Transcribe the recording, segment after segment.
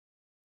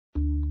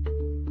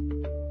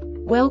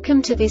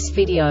Welcome to this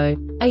video.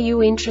 Are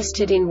you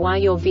interested in why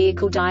your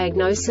vehicle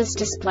diagnosis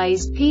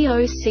displays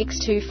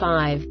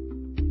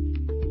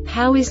P0625?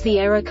 How is the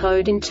error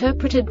code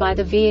interpreted by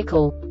the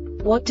vehicle?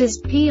 What does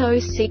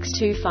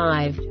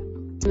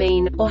P0625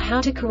 mean, or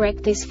how to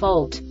correct this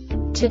fault?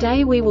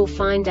 Today we will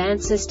find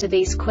answers to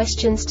these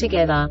questions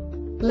together.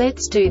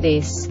 Let's do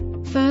this.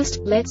 First,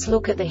 let's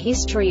look at the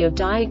history of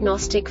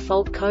diagnostic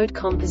fault code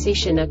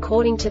composition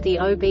according to the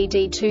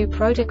OBD2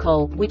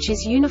 protocol, which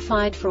is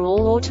unified for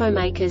all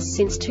automakers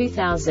since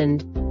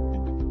 2000.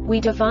 We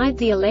divide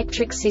the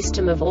electric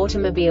system of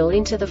automobile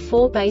into the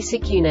four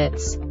basic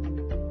units: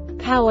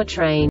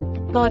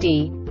 powertrain,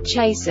 body,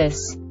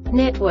 chassis,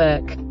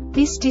 network.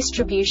 This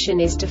distribution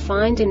is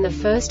defined in the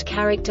first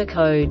character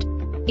code.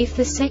 If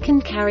the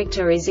second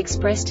character is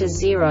expressed as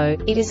 0,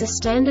 it is a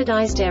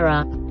standardized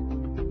error.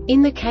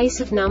 In the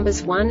case of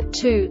numbers 1,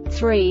 2,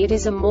 3, it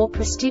is a more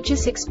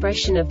prestigious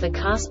expression of the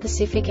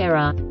car-specific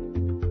error.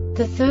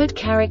 The third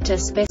character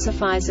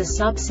specifies a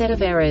subset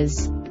of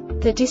errors.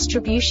 The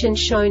distribution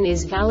shown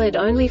is valid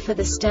only for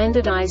the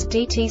standardized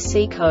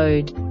DTC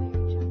code.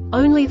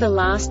 Only the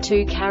last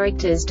two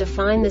characters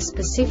define the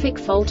specific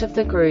fault of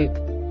the group.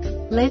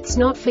 Let's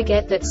not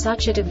forget that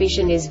such a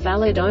division is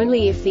valid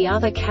only if the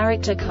other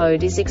character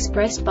code is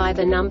expressed by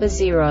the number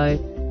 0.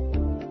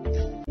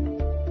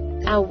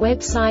 Our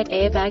website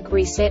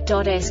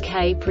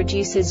airbagreset.sk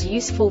produces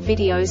useful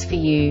videos for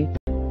you.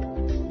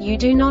 You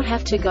do not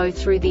have to go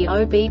through the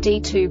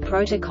OBD2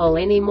 protocol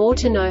anymore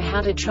to know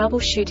how to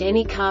troubleshoot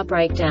any car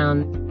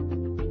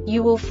breakdown.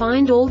 You will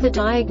find all the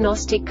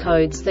diagnostic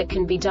codes that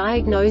can be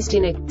diagnosed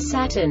in a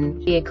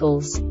Saturn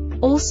vehicles.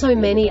 Also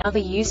many other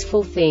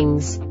useful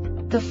things.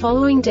 The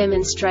following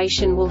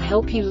demonstration will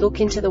help you look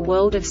into the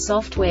world of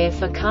software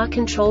for car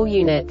control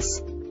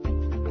units.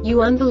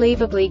 You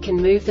unbelievably can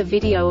move the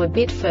video a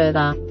bit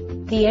further.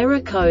 The error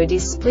code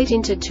is split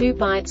into 2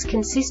 bytes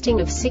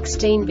consisting of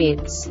 16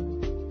 bits.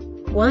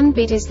 1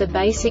 bit is the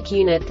basic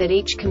unit that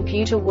each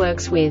computer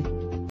works with.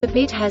 The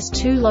bit has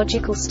 2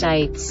 logical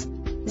states: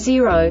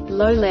 0,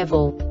 low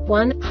level,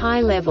 1,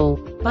 high level.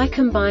 By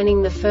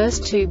combining the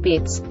first 2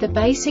 bits, the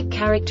basic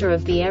character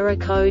of the error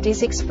code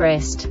is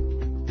expressed.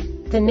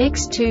 The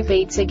next 2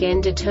 beats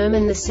again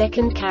determine the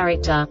second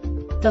character.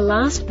 The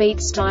last beat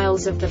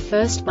styles of the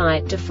first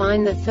byte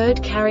define the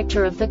third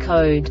character of the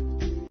code.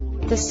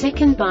 The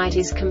second byte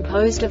is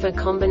composed of a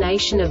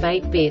combination of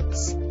 8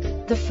 bits.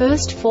 The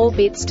first 4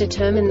 bits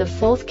determine the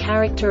fourth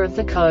character of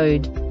the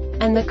code.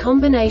 And the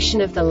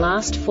combination of the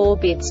last 4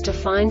 bits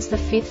defines the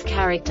fifth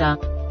character.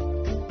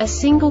 A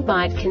single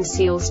byte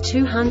conceals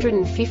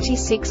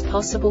 256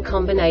 possible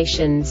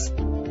combinations.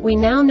 We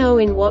now know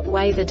in what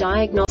way the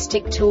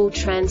diagnostic tool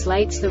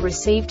translates the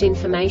received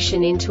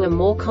information into a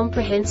more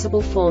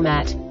comprehensible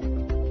format.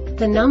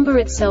 The number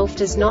itself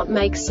does not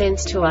make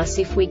sense to us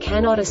if we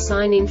cannot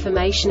assign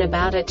information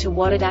about it to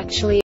what it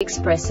actually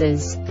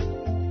expresses.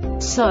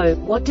 So,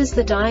 what does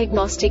the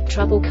Diagnostic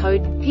Trouble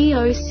Code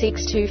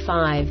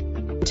P0625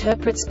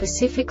 interpret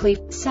specifically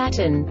for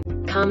Saturn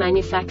car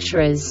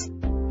manufacturers?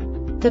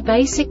 The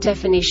basic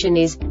definition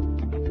is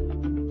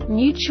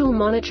mutual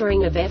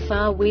monitoring of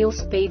FR wheel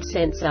speed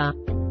sensor.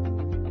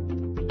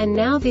 And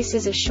now this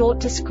is a short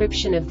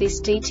description of this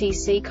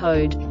DTC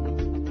code.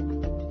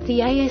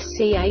 The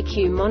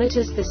ASC-ECU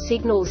monitors the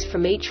signals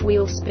from each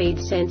wheel speed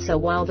sensor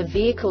while the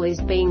vehicle is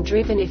being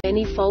driven. If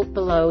any fault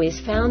below is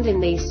found in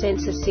these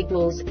sensor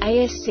signals,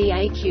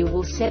 ASC-ECU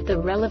will set the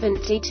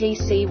relevant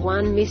DTC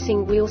 1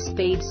 missing wheel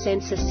speed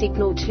sensor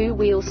signal. 2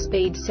 wheel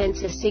speed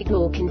sensor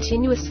signal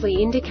continuously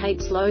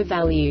indicates low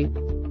value.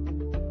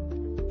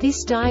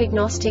 This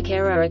diagnostic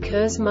error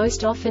occurs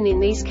most often in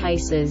these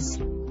cases: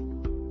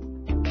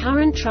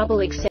 current trouble,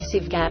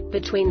 excessive gap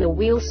between the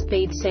wheel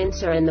speed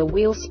sensor and the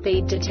wheel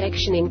speed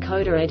detection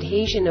encoder,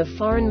 adhesion of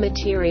foreign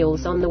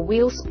materials on the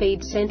wheel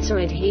speed sensor,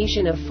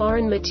 adhesion of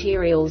foreign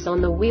materials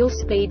on the wheel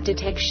speed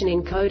detection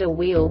encoder,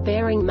 wheel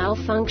bearing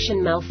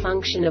malfunction,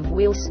 malfunction of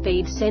wheel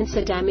speed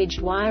sensor,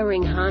 damaged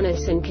wiring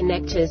harness and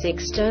connectors,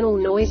 external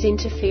noise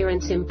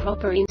interference,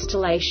 improper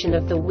installation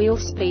of the wheel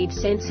speed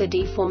sensor,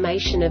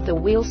 deformation of the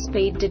wheel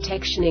speed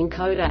detection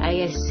encoder,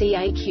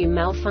 ASC-ECU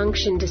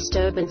malfunction,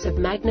 disturbance of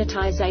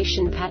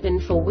magnetization pattern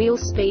for wheel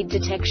speed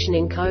detection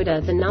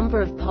encoder. The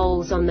number of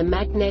poles on the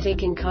magnetic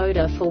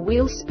encoder for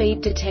wheel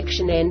speed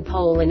detection N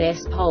pole and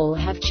S pole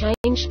have changed.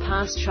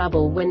 Past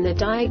trouble. When the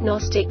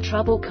Diagnostic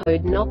Trouble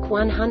Code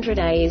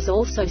NOC100A is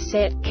also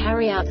set,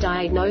 carry out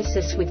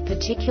diagnosis with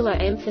particular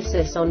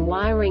emphasis on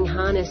wiring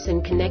harness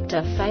and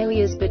connector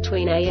failures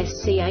between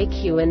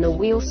ASC-ECU and the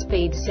wheel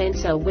speed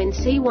sensor. When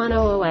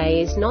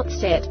C100A is not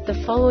set,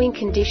 the following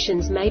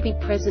conditions may be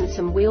present: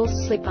 some wheels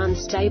slip,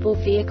 unstable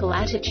vehicle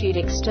attitude,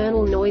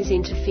 external noise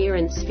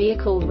interference,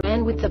 vehicle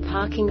ran with the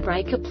parking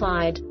brake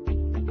applied.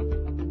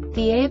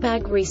 The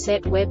Airbag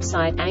Reset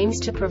website aims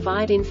to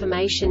provide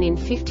information in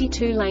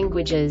 52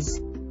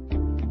 languages.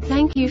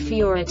 Thank you for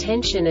your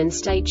attention and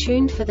stay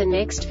tuned for the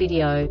next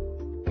video.